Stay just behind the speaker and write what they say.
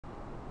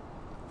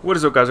What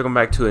is up, guys? Welcome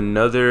back to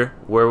another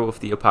Werewolf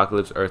the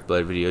Apocalypse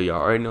Earthblood video.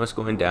 Y'all already know what's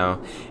going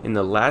down. In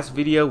the last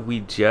video,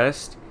 we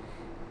just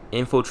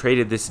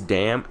infiltrated this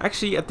dam.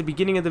 Actually, at the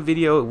beginning of the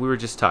video, we were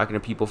just talking to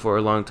people for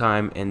a long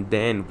time, and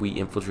then we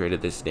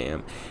infiltrated this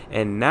dam.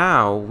 And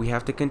now, we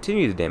have to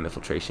continue the dam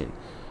infiltration.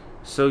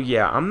 So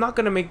yeah, I'm not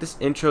going to make this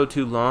intro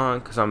too long,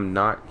 because I'm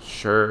not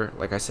sure.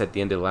 Like I said at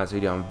the end of the last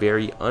video, I'm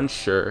very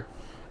unsure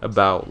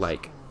about,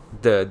 like,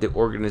 the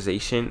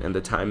organization and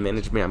the time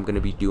management I'm going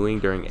to be doing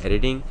during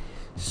editing.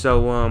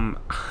 So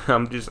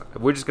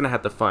we're just gonna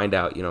have to find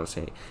out, you know what I'm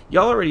saying?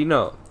 Y'all already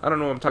know. I don't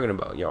know what I'm talking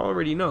about. Y'all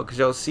already know because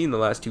y'all seen the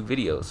last two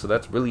videos, so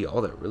that's really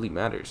all that really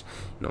matters,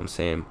 you know what I'm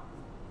saying?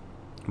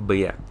 But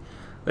yeah,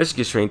 let's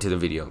get straight into the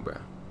video, bro.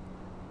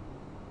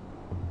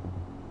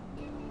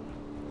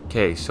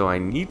 Okay, so I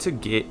need to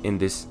get in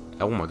this.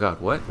 Oh my god,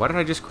 what? Why did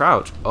I just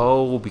crouch?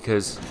 Oh,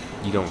 because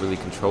you don't really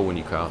control when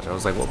you crouch. I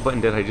was like, what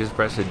button did I just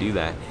press to do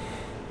that?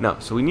 No,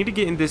 so we need to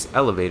get in this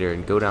elevator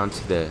and go down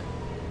to the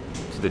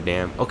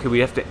dam. Okay, we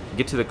have to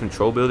get to the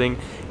control building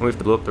and we have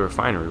to blow up the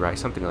refinery, right?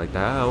 Something like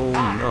that. Oh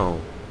no.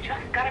 Just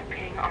got a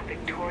ping on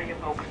Victoria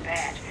Volk's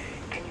badge.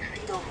 Can you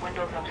see those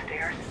windows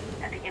upstairs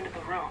at the end of the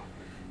room?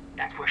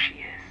 That's where she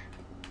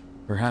is.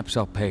 Perhaps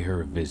I'll pay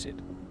her a visit.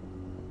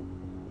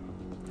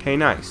 Okay,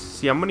 nice.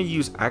 See, I'm gonna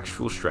use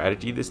actual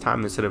strategy this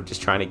time instead of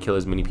just trying to kill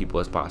as many people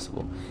as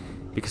possible,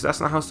 because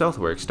that's not how stealth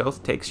works.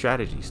 Stealth takes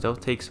strategy.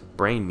 Stealth takes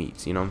brain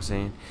meats, you know what I'm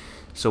saying?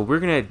 So we're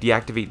gonna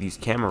deactivate these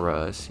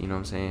cameras, you know what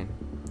I'm saying?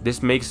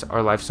 This makes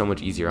our life so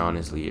much easier,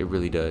 honestly. It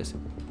really does.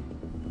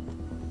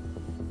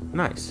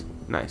 Nice.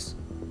 Nice.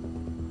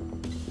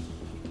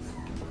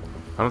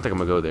 I don't think I'm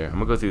gonna go there. I'm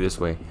gonna go through this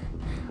way.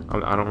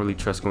 I don't really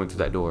trust going through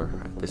that door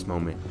at this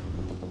moment.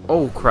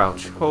 Oh,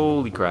 crouch.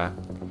 Holy crap.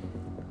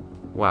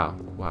 Wow.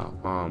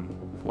 Wow.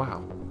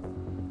 Wow.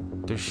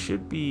 There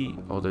should be...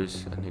 Oh,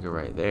 there's a nigga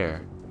right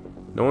there.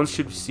 No one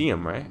should see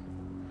him, right?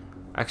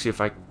 Actually,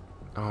 if I...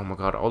 Oh my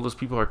god, all those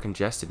people are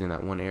congested in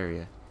that one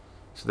area.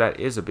 So that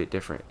is a bit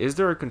different. Is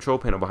there a control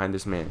panel behind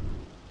this man?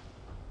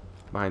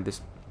 Behind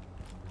this...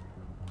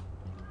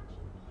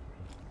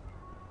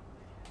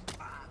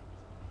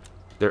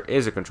 There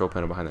is a control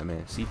panel behind that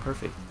man. See,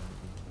 perfect.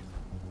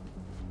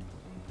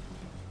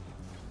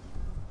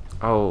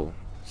 Oh,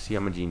 see,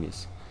 I'm a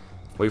genius.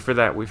 Wait for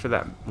that, wait for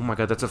that. Oh my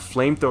god, that's a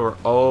flamethrower.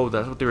 Oh,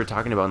 that's what they were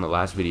talking about in the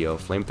last video.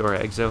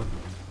 Flamethrower exo?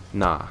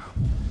 Nah.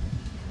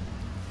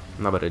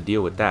 I'm not about to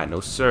deal with that. No,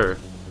 sir.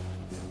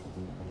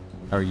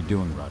 How are you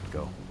doing,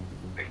 Rodko?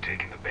 They've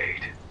taken the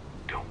bait.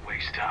 Don't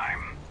waste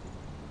time.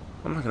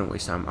 I'm not gonna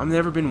waste time. I've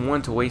never been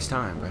one to waste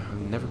time, bro.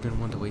 I've never been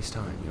one to waste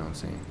time. You know what I'm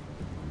saying?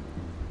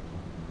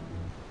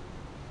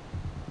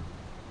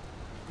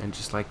 And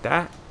just like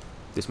that,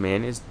 this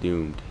man is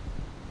doomed.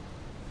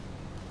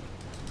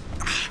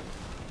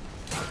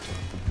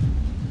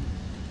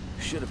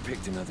 Should have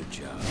picked another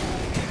job.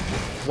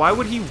 Why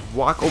would he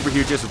walk over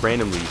here just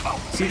randomly?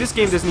 See, this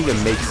game doesn't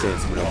even make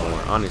sense no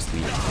more,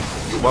 honestly.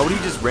 Why would he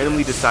just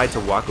randomly decide to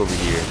walk over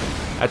here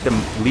at the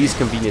least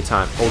convenient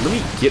time? Oh, let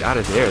me get out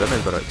of there. That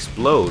man's about to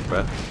explode,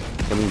 bruh.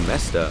 And we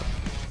messed up.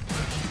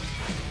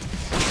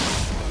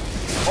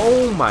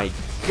 Oh my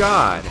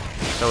god.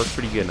 That was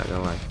pretty good, not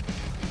gonna lie.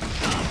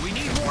 We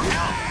need more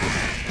help.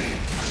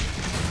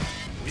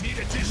 We need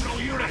additional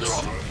units.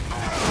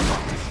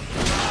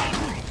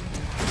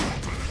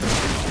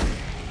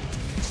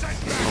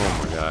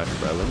 Oh my god,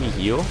 bro. Let me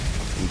heal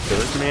and kill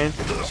this man.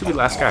 Should be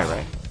last guy,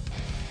 right?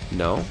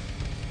 No?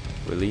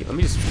 Really? Let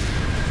me just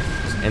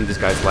end this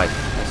guy's life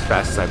as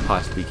fast as I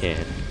possibly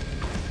can.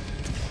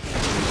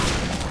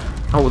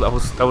 Oh, that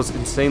was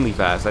insanely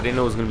fast. I didn't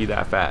know it was gonna be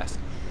that fast.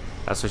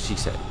 That's what she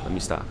said. Let me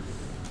stop.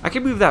 I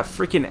can't believe that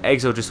freaking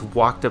exo just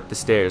walked up the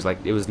stairs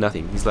like it was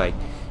nothing. He's like,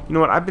 you know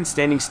what? I've been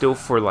standing still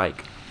for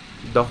like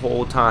the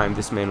whole time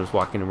this man was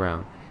walking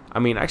around. I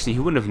mean, actually, he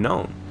wouldn't have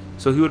known.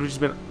 So he would have just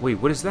been. Wait,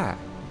 what is that?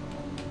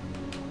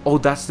 Oh,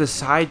 that's the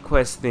side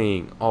quest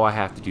thing. Oh, I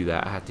have to do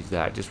that. I have to do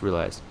that. I just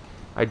realized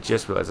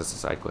that's a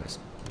side quest.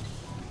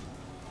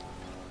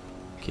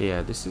 Okay,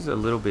 yeah, this is a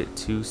little bit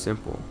too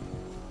simple.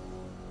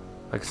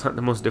 Like, it's not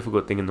the most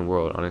difficult thing in the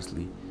world,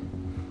 honestly.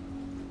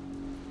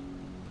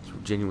 It's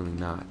genuinely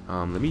not.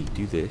 Let me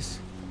do this.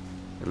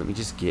 And let me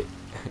just get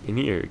in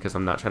here because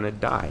I'm not trying to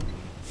die.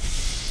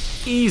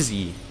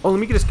 Easy. Oh, let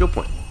me get a skill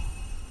point.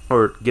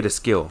 Or get a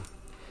skill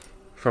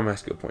from my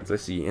skill points.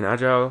 Let's see. In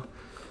Agile...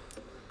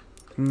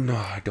 No,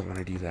 I don't want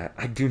to do that.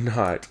 I do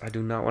not. I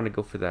do not want to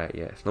go for that.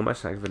 Yes. No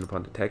match activated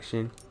upon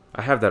detection.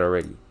 I have that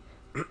already.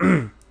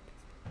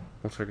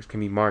 Most targets can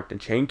be marked and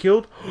chain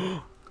killed.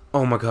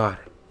 Oh my god.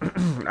 I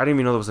didn't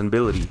even know that was an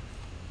ability.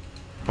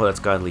 Oh,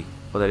 that's godly.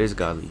 Oh, that is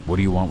godly. What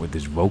do you want with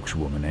this Volks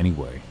woman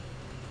anyway?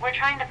 We're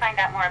trying to find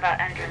out more about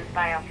Endron's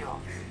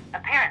biofuel.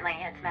 Apparently,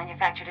 it's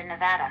manufactured in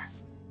Nevada.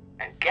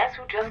 And guess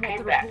who just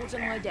came back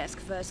from on my there? desk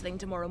first thing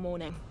tomorrow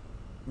morning.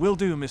 Will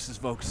do, Mrs.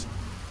 Volks.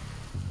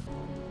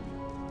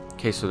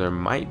 Okay, so there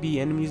might be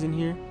enemies in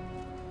here.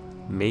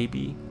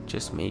 Maybe.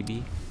 Just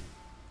maybe.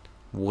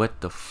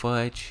 What the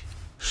fudge?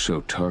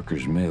 So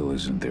Tarker's mill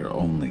isn't their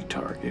only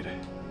target.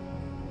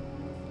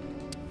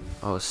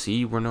 Oh,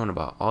 see, we're knowing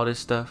about all this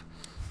stuff.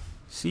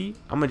 See,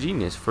 I'm a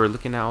genius for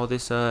looking at all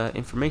this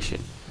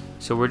information.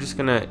 So we're just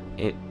gonna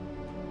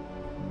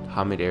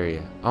Hamid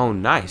area. Oh,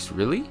 nice.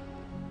 Really?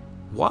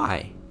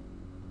 Why?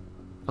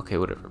 Okay,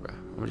 whatever, bro.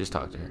 I'm gonna just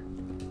talk to her.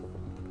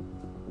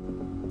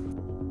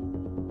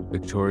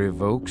 Victoria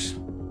Vokes?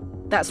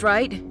 That's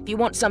right. If you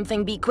want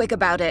something, be quick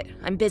about it.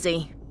 I'm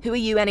busy. Who are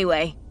you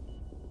anyway?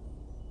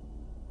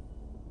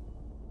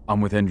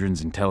 I'm with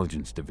Endron's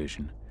intelligence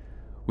division.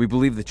 We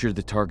believe that you're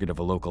the target of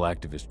a local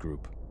activist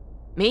group.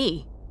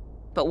 Me?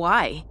 But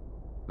why?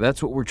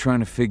 That's what we're trying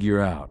to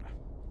figure out.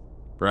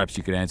 Perhaps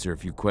you could answer a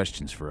few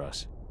questions for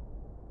us.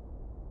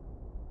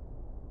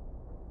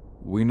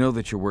 We know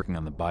that you're working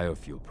on the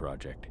biofuel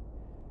project.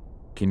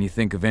 Can you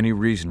think of any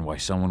reason why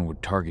someone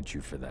would target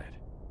you for that?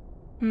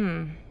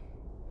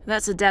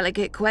 That's a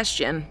delicate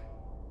question.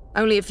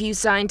 Only a few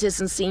scientists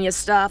and senior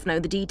staff know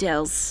the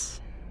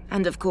details.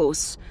 And of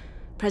course,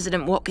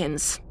 President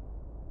Watkins.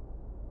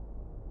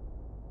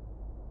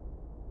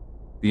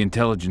 The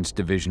intelligence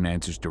division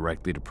answers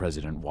directly to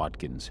President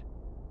Watkins.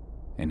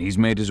 And he's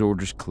made his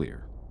orders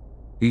clear.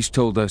 He's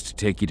told us to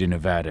take you to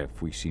Nevada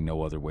if we see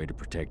no other way to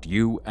protect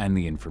you and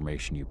the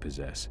information you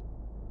possess.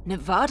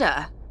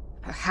 Nevada?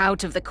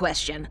 Out of the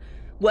question.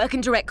 Work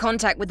in direct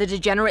contact with the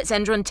degenerates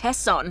Endron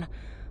tests on.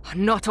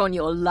 Not on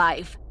your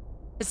life.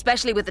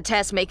 Especially with the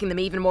tests making them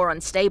even more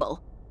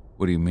unstable.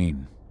 What do you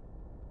mean?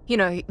 You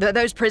know,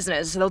 those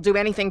prisoners, they'll do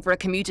anything for a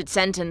commuted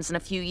sentence and a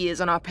few years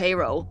on our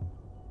payroll.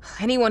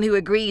 Anyone who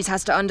agrees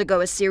has to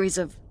undergo a series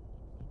of...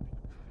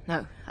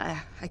 No,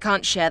 I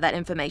can't share that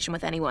information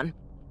with anyone.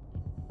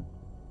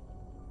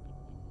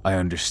 I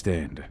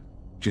understand.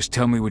 Just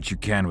tell me what you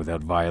can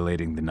without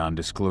violating the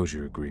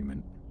non-disclosure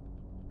agreement.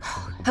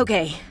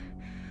 Okay.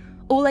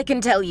 All I can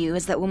tell you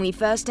is that when we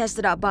first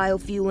tested our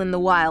biofuel in the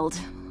wild,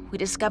 we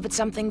discovered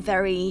something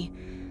very...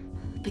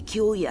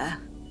 peculiar.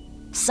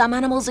 Some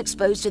animals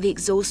exposed to the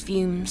exhaust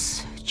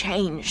fumes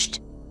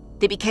changed.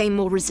 They became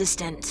more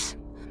resistant,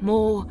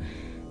 more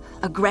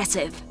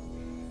aggressive.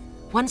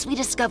 Once we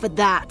discovered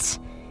that,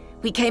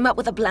 we came up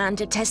with a plan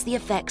to test the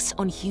effects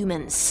on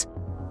humans.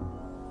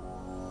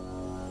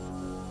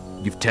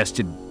 You've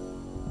tested...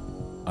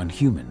 on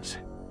humans?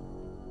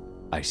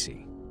 I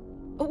see.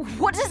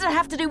 What does it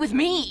have to do with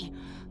me?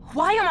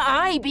 Why am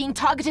I being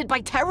targeted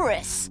by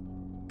terrorists?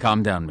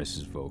 Calm down,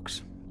 Mrs.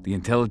 Vokes. The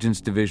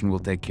intelligence division will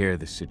take care of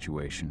this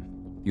situation.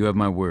 You have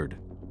my word.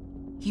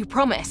 You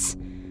promise?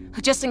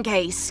 Just in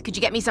case, could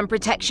you get me some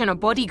protection or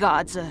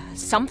bodyguards or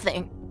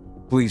something?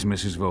 Please,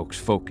 Mrs. Vokes,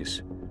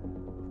 focus.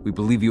 We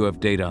believe you have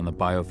data on the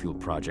biofuel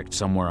project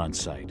somewhere on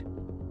site.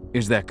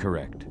 Is that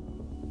correct?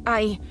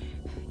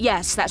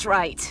 Yes, that's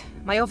right.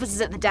 My office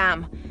is at the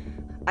dam.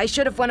 I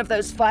should have one of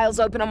those files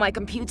open on my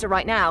computer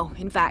right now,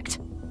 in fact.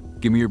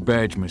 Give me your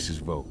badge,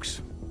 Mrs.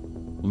 Vokes.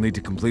 We'll need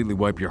to completely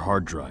wipe your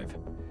hard drive.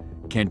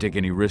 Can't take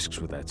any risks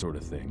with that sort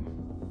of thing.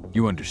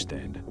 You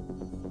understand.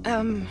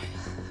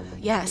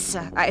 Yes,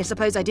 I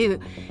suppose I do.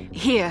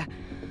 Here.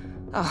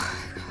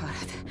 Oh,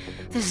 God,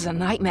 this is a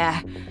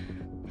nightmare.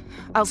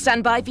 I'll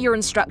stand by for your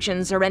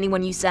instructions or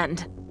anyone you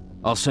send.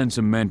 I'll send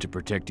some men to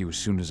protect you as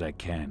soon as I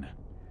can.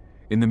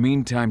 In the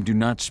meantime, do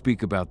not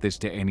speak about this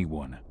to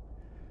anyone.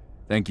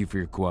 Thank you for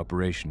your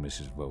cooperation,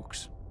 Mrs.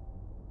 Vokes.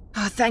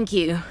 Oh, thank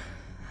you.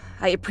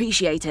 I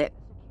appreciate it.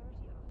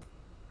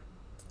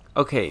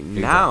 Okay,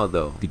 now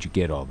though. Did you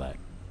get all that?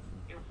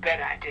 You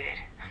bet I did.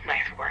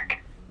 Nice work.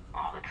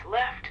 All that's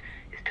left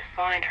is to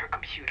find her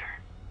computer.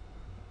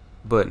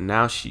 But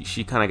now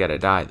she kind of gotta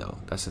die though.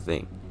 That's the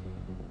thing.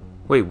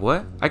 Wait,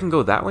 what? I can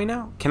go that way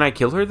now? Can I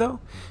kill her though?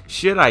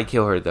 Should I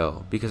kill her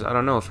though? Because I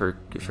don't know if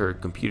her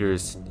computer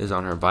is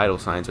on her vital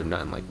signs or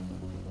nothing. Like,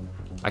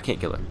 I can't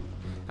kill her.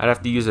 I'd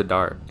have to use a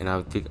dart, and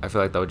I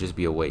feel like that would just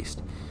be a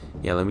waste.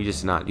 Yeah, let me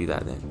just not do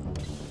that then.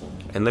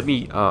 And let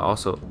me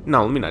also...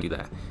 No, let me not do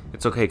that.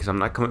 It's okay, because I'm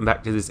not coming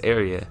back to this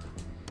area.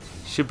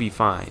 Should be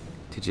fine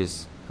to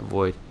just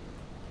avoid...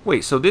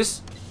 Wait, so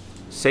this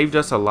saved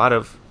us a lot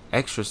of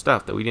extra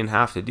stuff that we didn't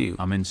have to do.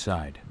 I'm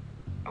inside.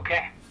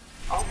 Okay.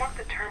 I'll mark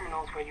the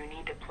terminals where you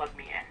need to plug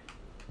me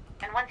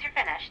in. And once you're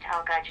finished,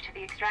 I'll guide you to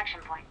the extraction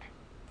point.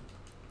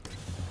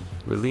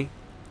 Really?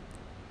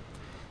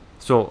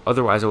 So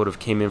otherwise I would have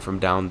came in from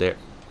down there.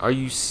 Are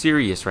you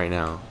serious right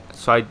now?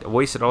 So I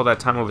wasted all that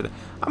time over there.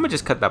 I'm gonna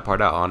just cut that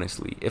part out,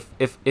 honestly.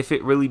 If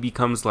it really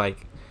becomes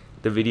like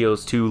the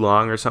video's too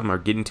long or something, or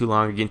getting too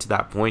long, or getting to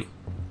that point,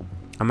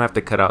 I'm gonna have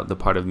to cut out the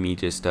part of me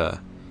just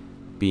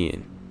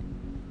being,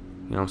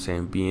 you know what I'm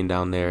saying, being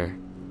down there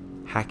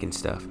hacking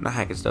stuff. Not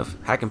hacking stuff,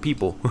 hacking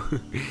people.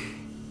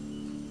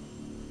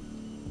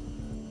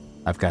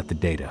 I've got the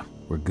data.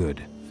 We're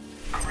good.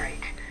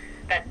 Great.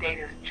 That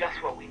data's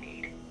just what we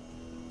need.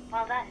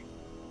 Well done.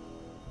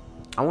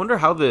 I wonder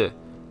how the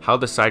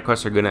side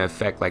quests are gonna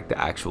affect like the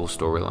actual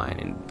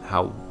storyline, and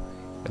how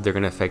they're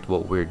gonna affect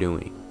what we're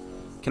doing.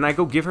 Can I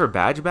go give her a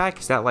badge back?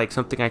 Is that like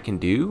something I can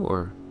do,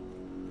 or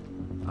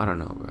I don't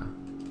know, bro.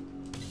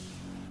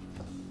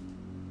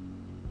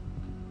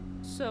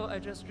 So I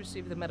just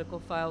received the medical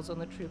files on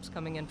the troops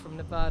coming in from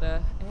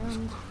Nevada,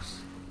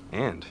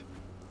 and...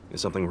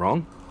 Is something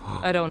wrong?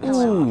 I don't know.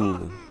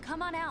 Ooh.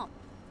 Come on out.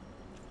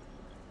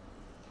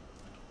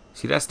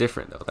 See, that's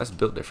different though. That's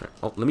built different.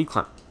 Oh, let me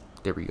climb.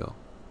 There we go.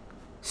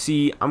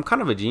 See, I'm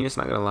kind of a genius,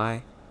 not gonna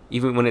lie.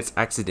 Even when it's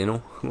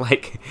accidental,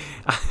 like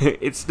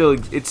it's still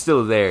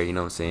there. You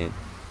know what I'm saying?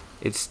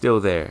 It's still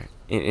there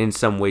in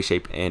some way,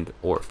 shape, and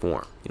or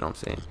form. You know what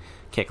I'm saying?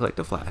 Can't collect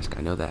the flask.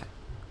 I know that.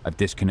 I've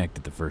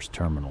disconnected the first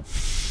terminal.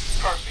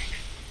 Perfect.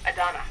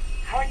 Adana,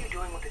 how are you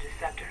doing with the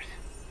deceptors?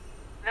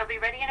 They'll be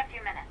ready in a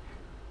few minutes.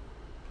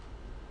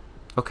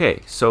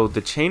 Okay, so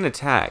the chain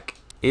attack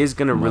is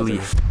gonna really.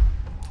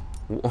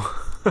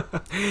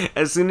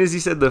 As soon as he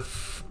said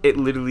it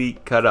literally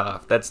cut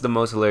off. That's the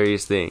most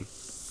hilarious thing.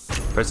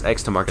 Press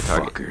X to mark a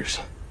target. Fuckers.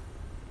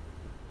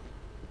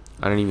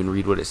 I don't even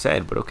read what it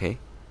said, but okay.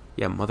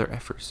 Yeah, mother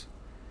effers.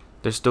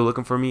 They're still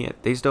looking for me.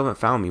 They still haven't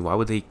found me. Why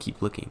would they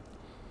keep looking?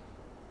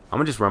 I'm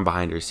gonna just run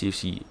behind her, see if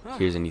she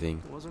hears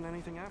anything. Wasn't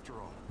anything after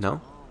all.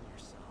 No?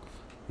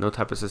 No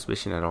type of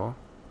suspicion at all?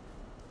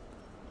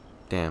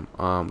 Damn.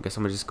 Guess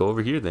I'm gonna just go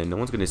over here then. No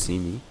one's gonna see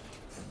me.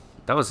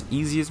 That was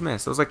easy as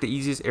mess. That was like the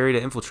easiest area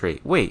to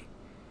infiltrate. Wait.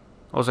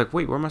 I was like,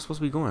 wait, where am I supposed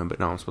to be going? But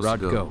no, I'm supposed to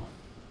go.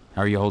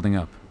 How are you holding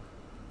up?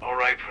 All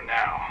right for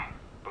now,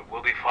 but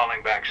we'll be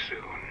falling back soon.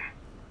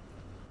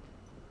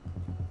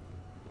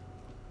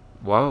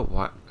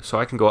 Why? So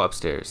I can go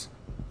upstairs.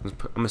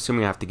 I'm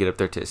assuming I have to get up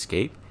there to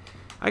escape.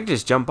 I can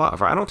just jump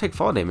off. I don't take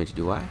fall damage,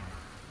 do I?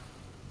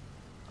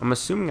 I'm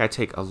assuming I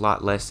take a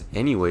lot less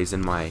anyways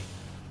in my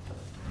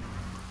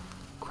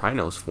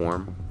Krynos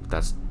form.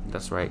 That's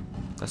right.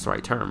 That's the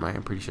right term, right?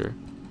 I'm pretty sure.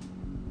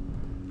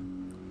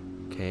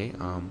 Okay,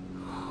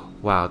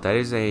 wow, that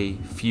is a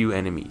few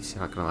enemies.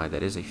 Not gonna lie,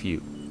 that is a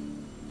few.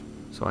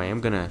 So I am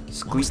gonna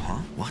squeeze.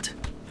 What?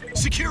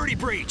 Security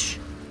breach!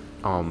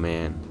 Oh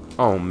man.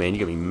 Oh man, you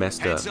got me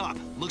messed up. Heads up.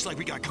 Looks like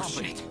we got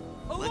company.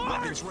 Let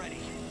weapons ready.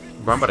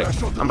 Bro, I'm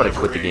about to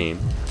quit the game.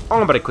 Oh,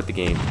 I'm about to quit the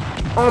game.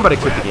 Oh, I'm about to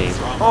quit the game.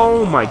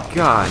 Oh my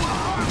god.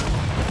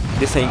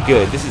 This ain't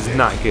good. This is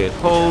not good.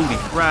 Holy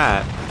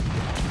crap.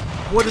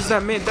 What does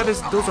that mean?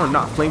 Those are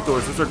not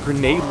flamethrowers. Those are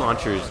grenade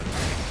launchers.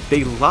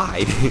 They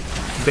lied.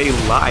 They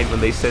lied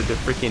when they said the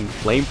freaking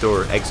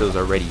flamethrower exos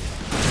are ready.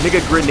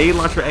 Nigga, grenade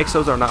launcher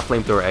exos are not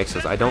flamethrower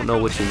exos. I don't know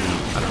what you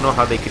mean. I don't know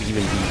how they could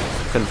even be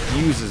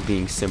confused as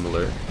being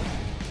similar.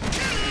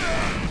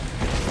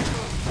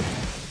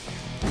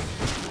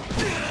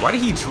 Why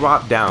did he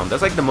drop down?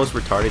 That's like the most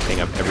retarded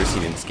thing I've ever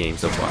seen in this game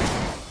so far.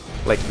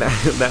 Like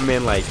that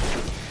man like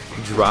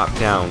dropped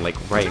down like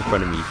right in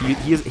front of me.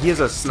 He has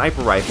a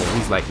sniper rifle. And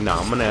he's like, no,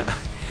 I'm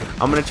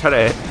gonna try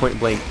to point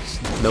blank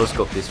no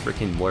scope this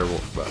freaking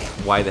werewolf, bro.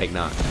 Why the heck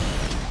not?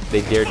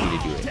 They dared me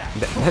to do it.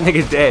 That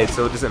nigga's dead,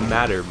 so it doesn't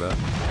matter, bro.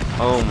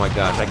 Oh my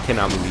gosh, I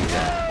cannot believe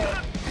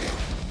that.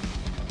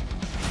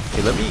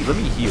 Okay, let me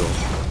heal.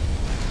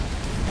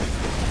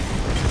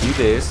 Do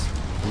this.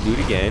 Do it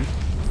again.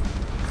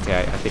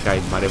 Okay, I think I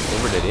might have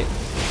overdid it.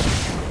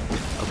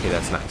 Okay,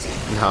 that's nice.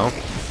 No,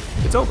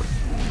 it's over.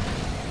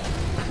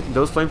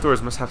 Those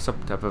flamethrowers must have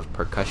some type of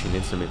percussion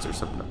instruments or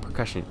something.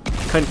 Concussion.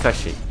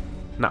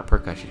 Not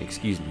percussion,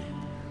 excuse me.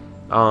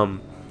 How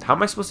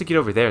am I supposed to get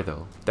over there,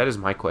 though? That is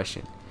my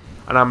question.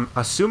 And I'm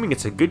assuming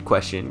it's a good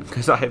question,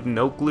 because I have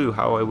no clue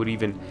how I would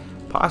even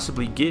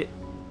possibly get...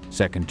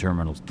 Second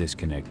terminal's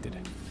disconnected.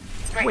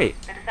 Great.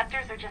 Wait. The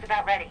deceptors are just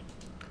about ready.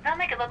 They'll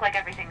make it look like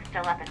everything's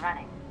still up and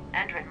running.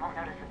 Endron won't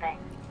notice a thing.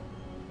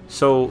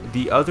 So,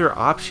 the other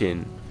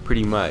option,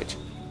 pretty much,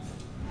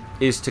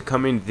 is to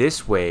come in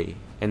this way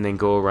and then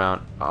go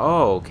around...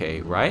 Oh,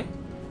 okay, right?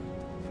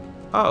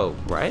 Oh,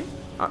 right?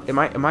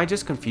 Am I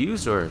just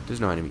confused, or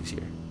there's no enemies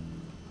here?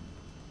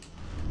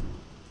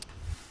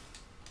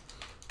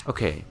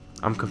 Okay,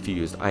 I'm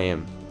confused. I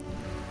am.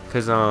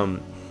 Cause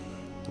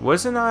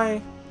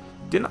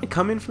didn't I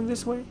come in from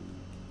this way?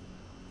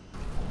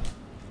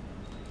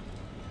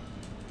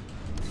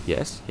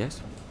 Yes,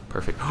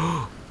 perfect.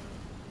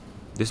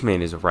 This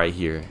man is right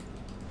here.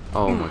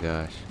 Oh my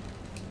gosh.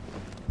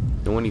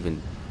 No one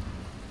even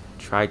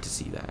tried to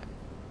see that.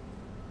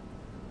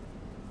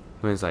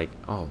 When it's like,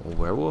 oh, a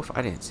werewolf?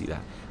 I didn't see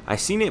that. I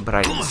seen it, but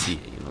I didn't see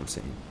it. You know what I'm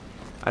saying?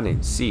 I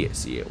didn't see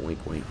it. Wink,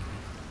 wink.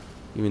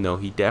 Even though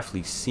he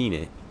definitely seen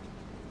it.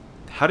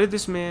 How did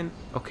this man...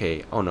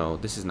 Okay. Oh, no.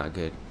 This is not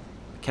good.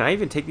 Can I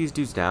even take these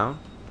dudes down?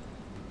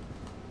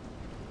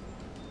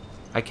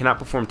 I cannot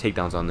perform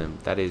takedowns on them.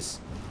 That is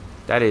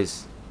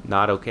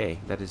not okay.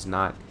 That is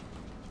not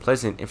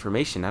pleasant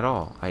information at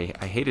all. I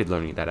hated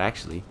learning that,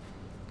 actually.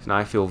 Because now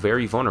I feel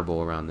very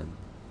vulnerable around them.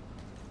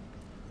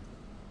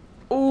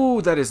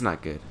 Oh, that is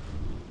not good.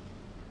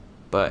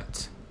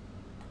 But...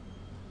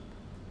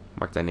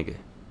 Mark that nigga.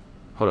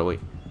 Hold on, wait.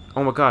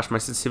 Oh my gosh, my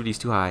sensitivity is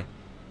too high.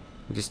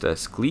 Just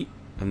skleet,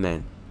 and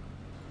then...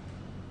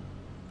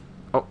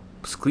 Oh,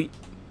 skleet.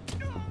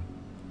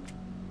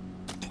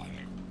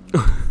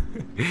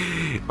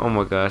 Oh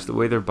my gosh, the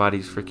way their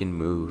bodies freaking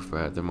move,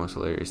 bro. They're the most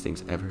hilarious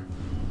things ever.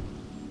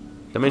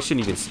 That man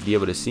shouldn't even be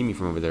able to see me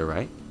from over there,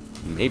 right?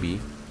 Maybe.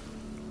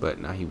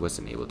 But now he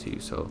wasn't able to,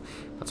 so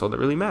that's all that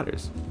really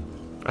matters.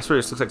 I swear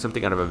this looks like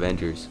something out of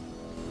Avengers.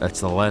 That's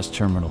the last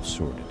terminal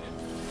sorted.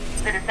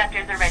 The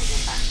deceptors are ready,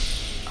 Eva.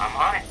 I'm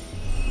on it.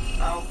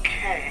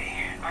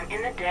 Okay, I'm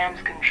in the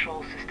dam's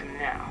control system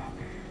now.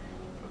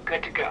 We're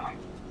good to go.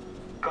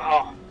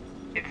 Cahal,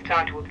 it's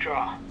time to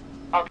withdraw.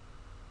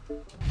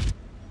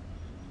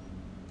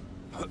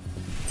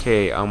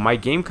 Okay, my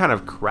game kind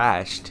of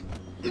crashed.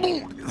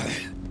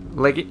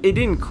 Like it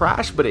didn't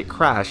crash, but it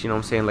crashed. You know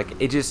what I'm saying?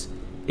 Like it just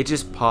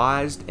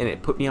paused and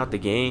it put me out the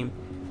game,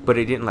 but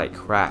it didn't like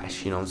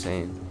crash. You know what I'm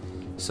saying?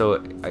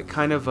 So I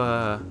kind of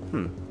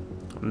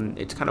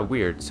it's kind of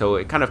weird. So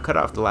it kind of cut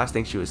off the last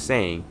thing she was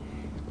saying.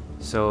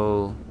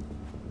 So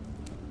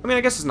I mean,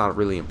 I guess it's not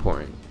really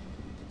important.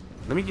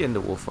 Let me get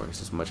into Wolf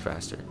Forest. It's much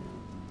faster.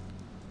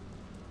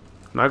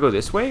 Can I go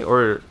this way,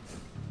 or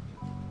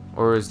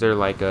is there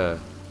like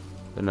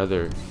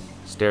another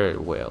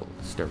stairwell?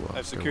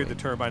 I've secured the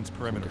turbine's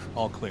perimeter.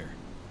 All clear.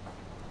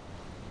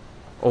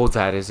 Oh,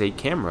 that is a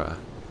camera,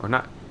 or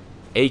not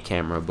a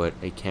camera, but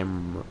a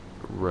cameraic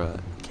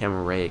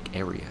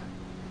area.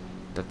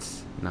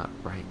 That's not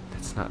right.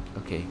 That's not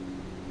okay.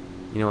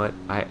 You know what?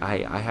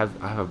 I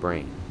have a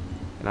brain,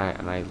 and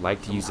I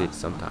like to use it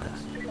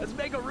sometimes. Let's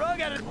make a rug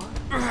at it.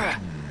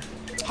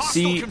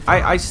 See,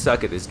 I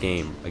suck at this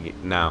game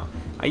now.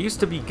 I used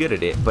to be good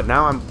at it, but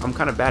now I'm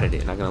kind of bad at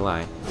it. Not gonna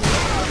lie.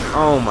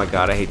 Oh my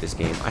god, I hate this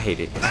game. I hate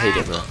it. I hate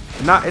it, bro.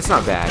 It's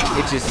not bad.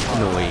 It's just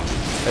annoying.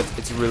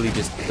 It's really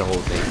just the whole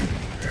thing.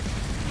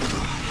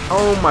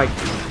 Oh my,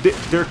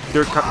 they're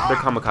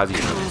kamikaze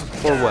drones.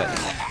 For what?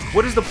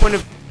 What is the point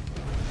of?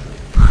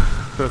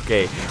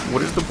 Okay,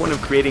 what is the point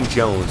of creating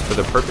drones for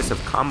the purpose of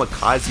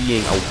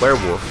kamikazeing a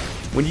werewolf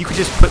when you could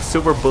just put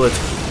silver bullets,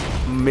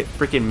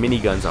 freaking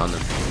miniguns on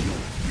them?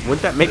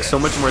 Wouldn't that make so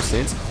much more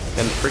sense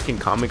than freaking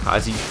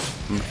kamikaze?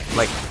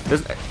 Like,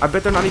 I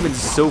bet they're not even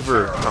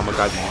silver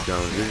kamikaze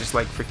drones. They're just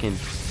like freaking.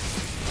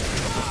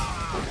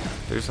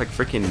 They're just like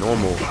freaking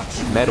normal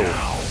metal.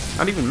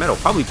 Not even metal,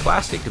 probably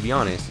plastic, to be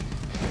honest.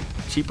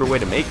 Cheaper way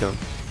to make them.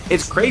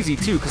 It's crazy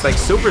too, cause like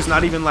silver's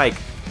not even like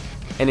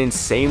an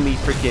insanely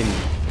freaking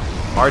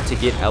hard to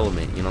get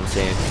element. You know what I'm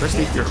saying?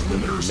 Especially if you're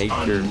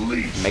major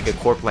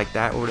megacorp like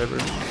that or whatever.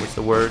 What's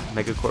the word?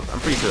 Megacorp. I'm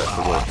pretty sure that's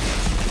the word.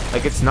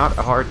 Like, it's not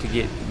a hard to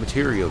get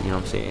material. You know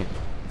what I'm saying?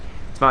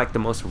 It's not like the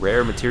most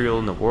rare material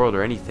in the world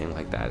or anything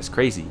like that. It's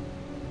crazy.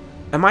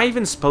 Am I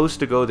even supposed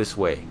to go this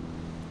way?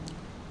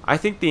 I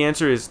think the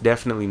answer is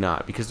definitely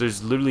not, because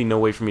there's literally no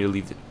way for me to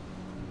leave the...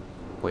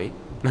 Wait.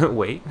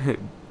 Wait.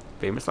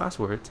 Famous last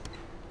words.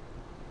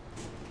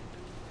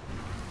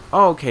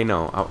 Oh, okay,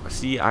 no.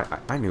 See,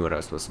 I knew what I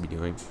was supposed to be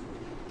doing.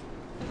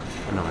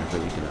 No, I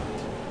really do not.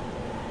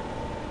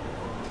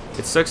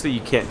 It sucks that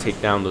you can't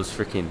take down those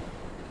freaking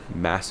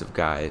massive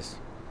guys.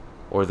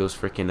 Or those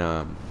freaking,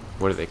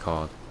 what are they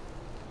called?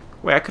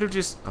 Wait, I could have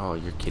just... Oh,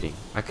 you're kidding.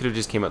 I could have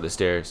just came up the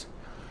stairs.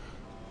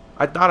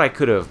 I thought I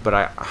could have, but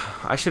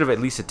I should have at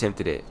least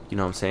attempted it. You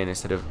know what I'm saying?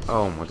 Instead of...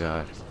 Oh, my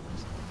God.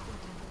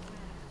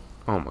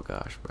 Oh, my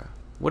gosh, bro.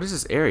 What is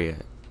this area?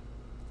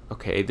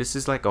 Okay, this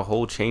is like a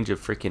whole change of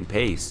freaking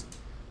pace.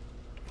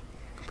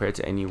 Compared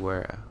to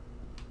anywhere.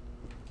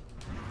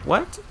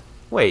 What?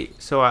 Wait,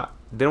 so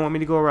they don't want me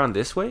to go around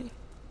this way?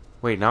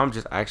 Wait, now I'm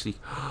just actually...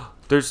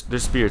 There's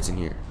spirits in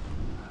here.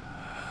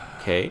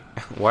 Okay.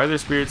 Why are there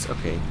spirits?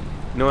 Okay.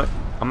 You know what?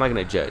 I'm not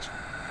gonna judge.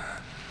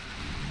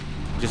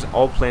 Just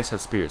all plants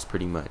have spirits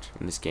pretty much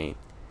in this game.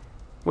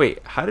 Wait,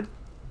 how does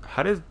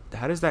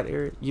that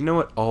area... You know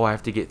what? Oh, I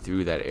have to get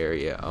through that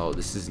area. Oh,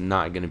 this is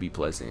not gonna be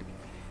pleasant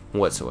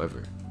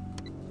whatsoever.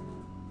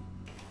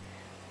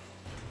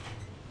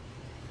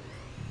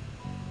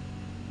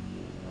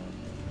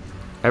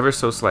 Ever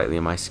so slightly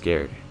am I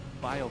scared.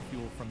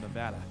 Biofuel from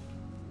Nevada.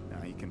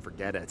 No, you can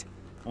forget it.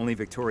 Only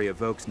Victoria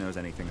Vokes knows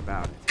anything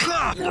about it.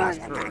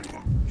 Ask her.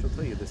 She'll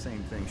tell you the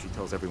same thing she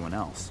tells everyone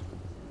else.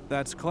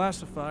 That's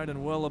classified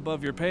and well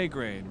above your pay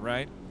grade,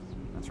 right?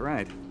 That's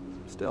right.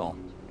 Still,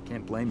 I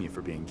can't blame you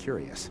for being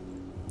curious.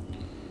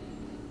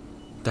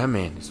 That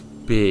man is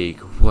big.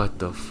 What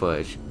the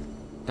fudge?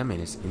 That man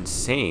is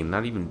insane.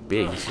 Not even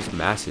big. He's just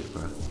massive,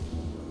 bro.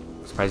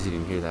 I'm surprised he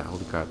didn't hear that.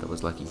 Holy crap, that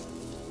was lucky.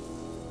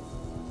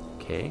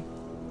 Okay.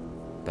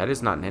 That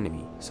is not an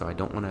enemy, so I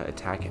don't want to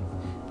attack him.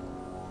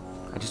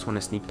 I just want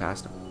to sneak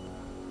past him.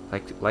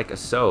 Like a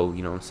so,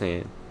 you know what I'm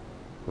saying?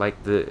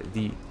 Like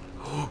the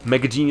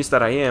mega genius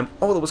that I am.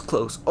 Oh, that was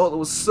close. Oh, that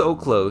was so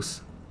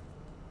close.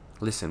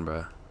 Listen,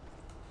 bruh.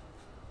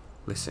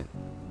 Listen.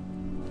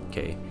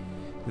 Okay.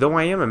 Though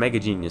I am a mega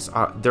genius,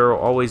 there will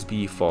always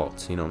be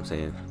faults, you know what I'm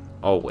saying?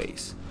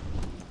 Always.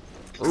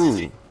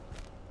 Ooh.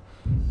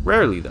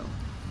 Rarely, though.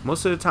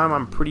 Most of the time,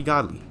 I'm pretty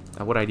godly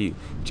at what I do.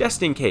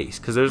 Just in case,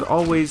 because there's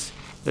always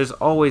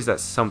that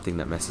something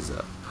that messes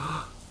up.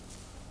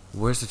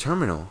 Where's the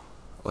terminal?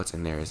 Oh, it's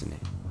in there, isn't it?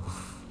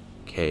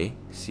 Okay,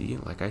 see,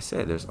 like I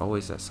said, there's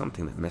always that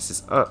something that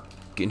messes up.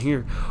 Get in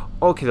here.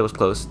 Okay, that was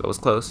close. That was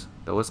close.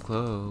 That was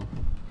close.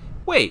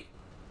 Wait.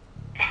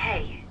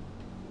 Hey,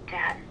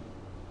 Dad.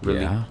 Really?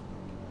 Yeah?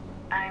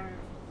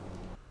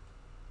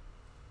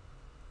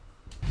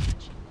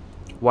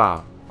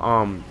 Wow.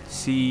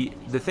 See,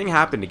 the thing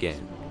happened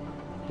again.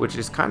 which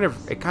is kind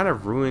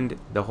of ruined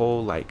the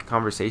whole like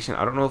conversation.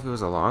 I don't know if it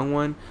was a long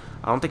one.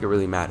 I don't think it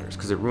really matters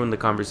because it ruined the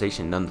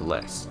conversation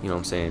nonetheless. You know what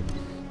I'm saying?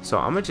 So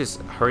I'm gonna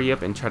just hurry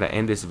up and try to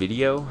end this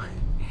video,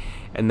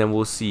 and then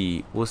we'll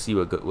see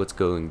what's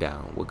going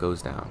down, what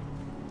goes down.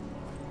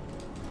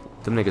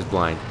 Them niggas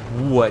blind.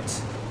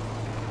 What?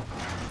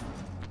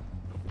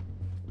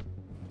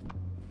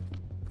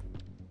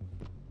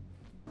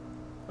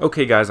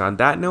 Okay guys, on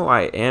that note,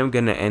 I am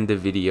gonna end the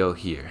video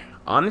here.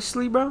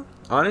 Honestly, bro,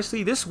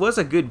 this was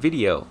a good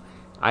video.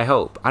 I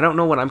hope. I don't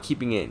know what I'm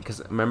keeping in, because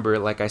remember,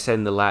 like I said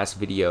in the last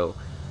video,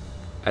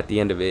 at the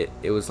end of it,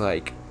 it was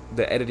like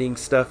the editing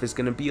stuff is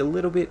gonna be a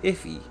little bit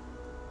iffy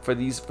for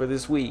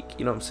this week.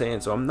 You know what I'm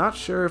saying? So I'm not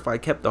sure if I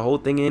kept the whole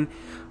thing in.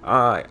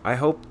 I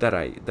hope that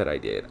I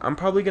did. I'm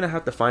probably gonna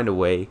have to find a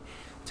way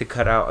to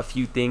cut out a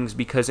few things,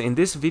 because in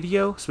this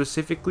video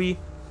specifically,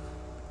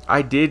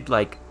 I did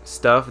like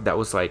stuff that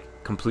was like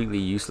completely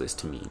useless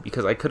to me,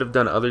 because I could have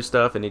done other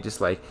stuff, and it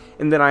just like,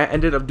 and then I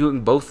ended up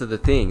doing both of the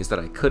things that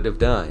I could have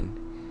done.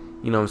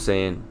 You know what I'm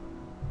saying?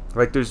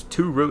 Like, there's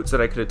two routes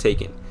that I could have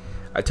taken.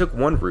 I took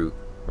one route,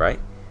 right?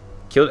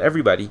 Killed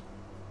everybody.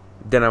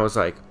 Then I was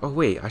like, oh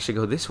wait, I should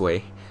go this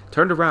way.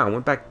 Turned around,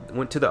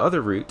 went to the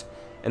other route,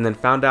 and then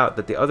found out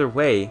that the other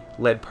way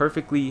led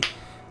perfectly.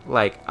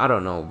 Like, I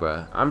don't know,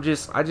 bruh.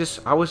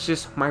 I was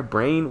just, my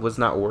brain was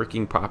not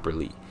working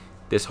properly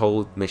this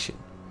whole mission.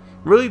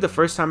 Really, the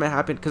first time it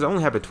happened, because it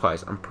only happened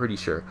twice, I'm pretty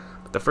sure.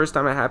 But the first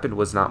time it happened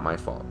was not my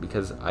fault,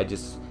 because I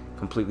just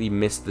completely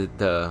missed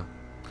the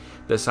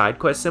side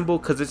quest symbol.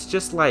 Because it's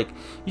just like,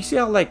 you see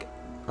how like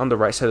on the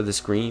right side of the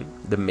screen,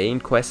 the main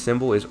quest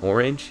symbol is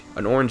orange,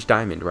 an orange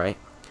diamond, right?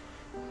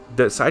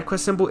 The side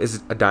quest symbol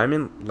is a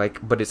diamond, like,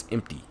 but it's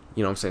empty.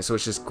 You know what I'm saying? So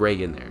it's just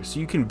gray in there, so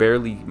you can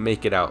barely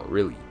make it out,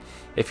 really,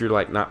 if you're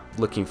like not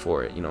looking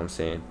for it. You know what I'm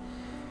saying?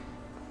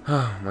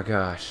 Oh my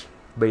gosh.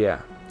 But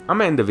yeah, I'm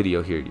gonna end the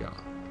video here, y'all.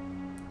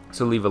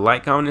 So leave a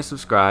like, comment, and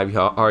subscribe.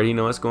 Y'all already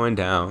know what's going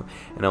down,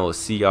 and I will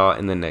see y'all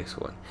in the next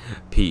one.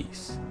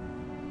 Peace.